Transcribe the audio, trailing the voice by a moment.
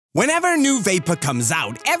Whenever a new Vapor comes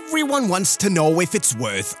out, everyone wants to know if it's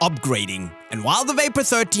worth upgrading. And while the Vapor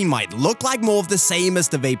 13 might look like more of the same as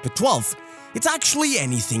the Vapor 12, it's actually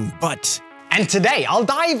anything but. And today, I'll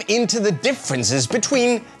dive into the differences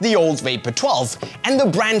between the old Vapor 12 and the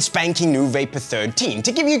brand spanking new Vapor 13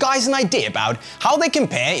 to give you guys an idea about how they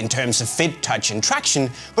compare in terms of fit, touch and traction,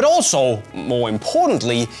 but also, more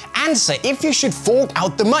importantly, answer if you should fork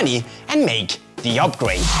out the money and make the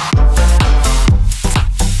upgrade.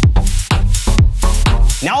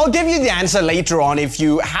 Now I'll give you the answer later on if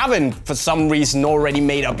you haven't for some reason already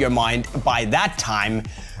made up your mind by that time.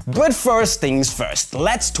 But first things first,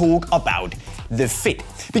 let's talk about the fit.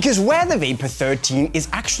 Because where the Vapor 13 is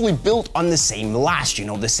actually built on the same last,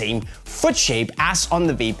 the same foot shape as on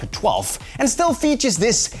the Vapor 12, and still features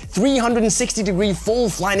this 360-degree full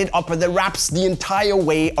Flyknit upper that wraps the entire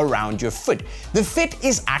way around your foot, the fit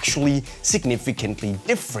is actually significantly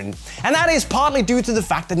different. And that is partly due to the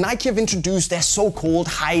fact that Nike have introduced their so-called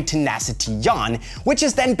high tenacity yarn, which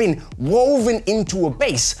has then been woven into a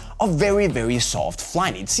base of very, very soft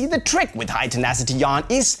Flyknit. See, the trick with high tenacity yarn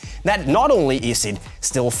is that not only is it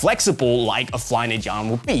still flexible like a Flyknit yarn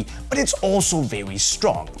would be, but it's also very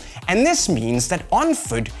strong. And this means that on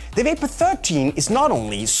foot, the Vapor 13 is not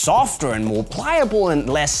only softer and more pliable and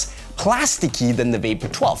less plasticky than the Vapor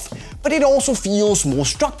 12, but it also feels more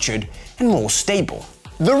structured and more stable.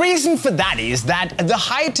 The reason for that is that the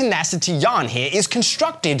high tenacity yarn here is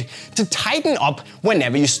constructed to tighten up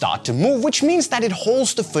whenever you start to move, which means that it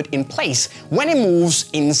holds the foot in place when it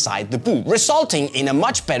moves inside the boot, resulting in a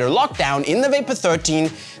much better lockdown in the Vapor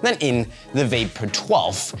 13 than in the Vapor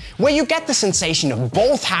 12, where you get the sensation of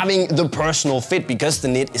both having the personal fit because the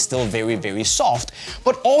knit is still very, very soft,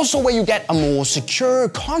 but also where you get a more secure,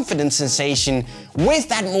 confident sensation with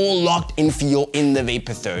that more locked in feel in the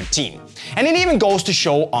Vapor 13. And it even goes to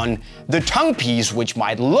show on the tongue piece, which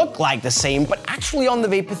might look like the same, but actually on the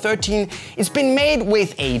Vapor 13, it's been made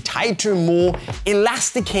with a tighter, more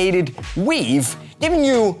elasticated weave, giving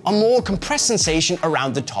you a more compressed sensation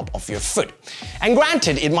around the top of your foot. And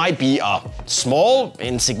granted, it might be a small,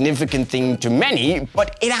 insignificant thing to many,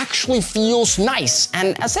 but it actually feels nice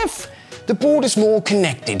and as if the boot is more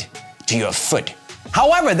connected to your foot.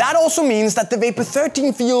 However, that also means that the Vapor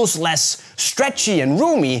 13 feels less stretchy and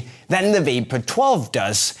roomy than the Vapor 12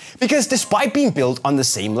 does, because despite being built on the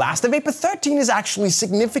same last, the Vapor 13 is actually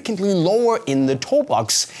significantly lower in the toe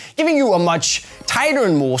box, giving you a much tighter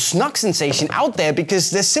and more snug sensation out there because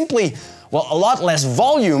there's simply, well, a lot less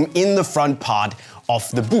volume in the front part of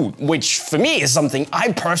the boot, which for me is something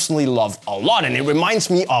I personally love a lot, and it reminds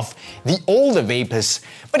me of the older Vapors.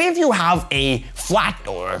 But if you have a flat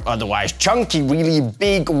or otherwise chunky, really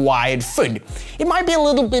big, wide foot, it might be a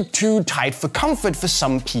little bit too tight for comfort for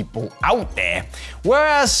some people out there.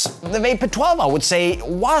 Whereas the Vapor 12, I would say,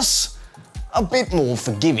 was a bit more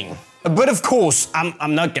forgiving. But of course,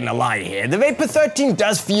 I'm not gonna lie here, the Vapor 13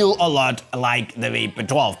 does feel a lot like the Vapor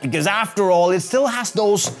 12, because after all, it still has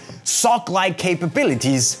those sock-like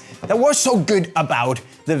capabilities that were so good about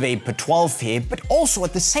the Vapor 12 here, but also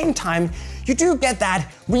at the same time, you do get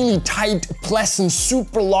that really tight, pleasant,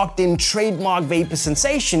 super locked-in trademark Vapor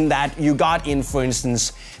sensation that you got in, for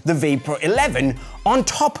instance, the Vapor 11 on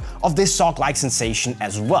top of this sock-like sensation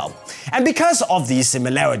as well. And because of these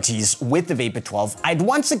similarities with the Vapor 12, I'd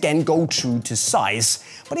once again go true to size.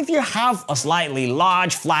 But if you have a slightly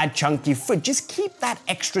large, flat, chunky foot, just keep that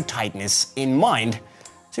extra tightness in mind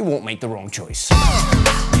so you won't make the wrong choice.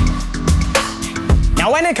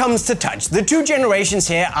 Now when it comes to touch, the two generations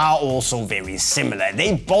here are also very similar.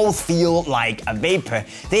 They both feel like a Vapor.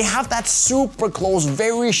 They have that super close,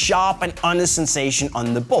 very sharp and honest sensation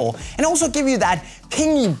on the ball, and also give you that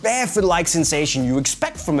pingy barefoot-like sensation you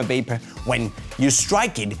expect from a Vapor when you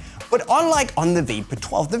strike it. But unlike on the Vapor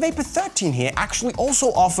 12, the Vapor 13 here actually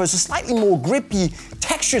also offers a slightly more grippy,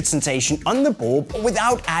 textured sensation on the ball, but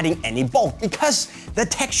without adding any bulk, because the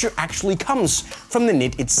texture actually comes from the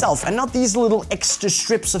knit itself and not these little extra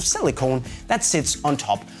strips of silicone that sits on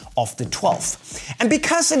top of the 12. And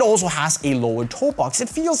because it also has a lower toe box, it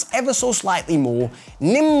feels ever so slightly more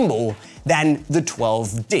nimble than the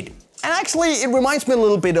 12 did. And actually, it reminds me a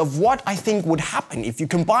little bit of what I think would happen if you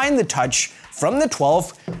combine the touch from the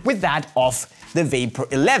 12 with that of the Vapor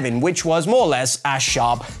 11, which was more or less as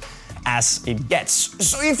sharp as it gets.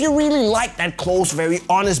 So if you really like that close, very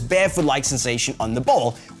honest, barefoot-like sensation on the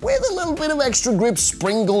ball, with a little bit of extra grip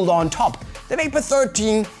sprinkled on top, the Vapor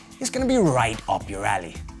 13 is gonna be right up your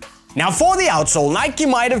alley. Now for the outsole, Nike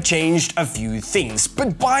might have changed a few things,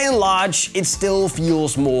 but by and large, it still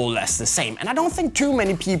feels more or less the same. And I don't think too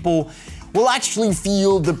many people will actually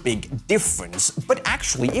feel the big difference. But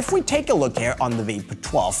actually, if we take a look here on the Vapor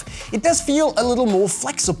 12, it does feel a little more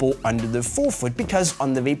flexible under the forefoot, because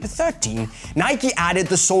on the Vapor 13, Nike added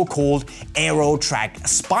the so-called Aero Track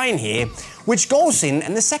spine here, which goes in,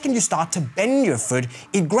 and the second you start to bend your foot,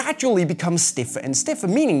 it gradually becomes stiffer and stiffer,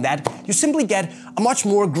 meaning that you simply get a much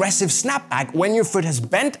more aggressive snapback when your foot has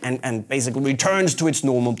bent and basically returns to its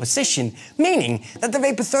normal position, meaning that the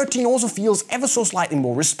Vapor 13 also feels ever so slightly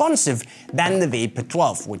more responsive than the Vapor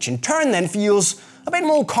 12, which in turn then feels a bit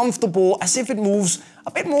more comfortable, as if it moves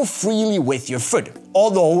a bit more freely with your foot.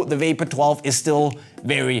 Although the Vapor 12 is still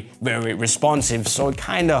very, very responsive, so it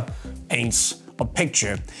kinda paints a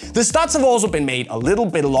picture. The studs have also been made a little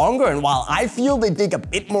bit longer, and while I feel they dig a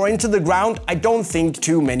bit more into the ground, I don't think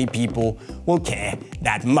too many people will care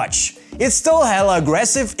that much. It's still hella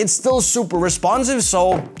aggressive, it's still super responsive,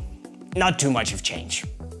 so not too much of change.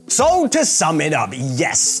 So to sum it up,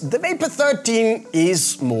 yes, the Vapor 13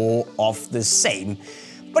 is more of the same.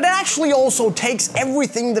 But it actually also takes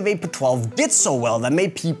everything the Vapor 12 did so well that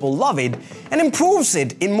made people love it and improves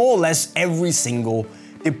it in more or less every single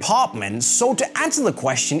department. So to answer the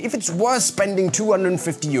question if it's worth spending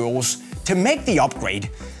 250 euros to make the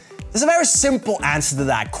upgrade, there's a very simple answer to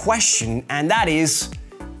that question, and that is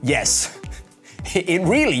yes. It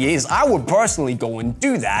really is. I would personally go and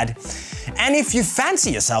do that. And if you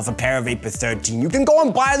fancy yourself a pair of Vapor 13, you can go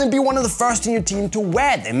and buy them and be one of the first in your team to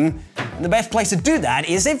wear them. And the best place to do that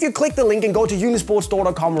is if you click the link and go to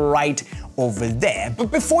unisportstore.com right over there.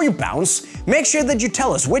 But before you bounce, make sure that you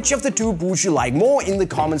tell us which of the two boots you like more in the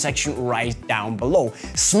comment section right down below.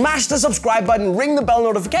 Smash the subscribe button, ring the bell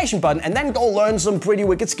notification button, and then go learn some pretty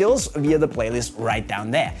wicked skills via the playlist right down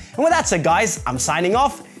there. And with that said, guys, I'm signing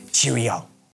off. Cheerio.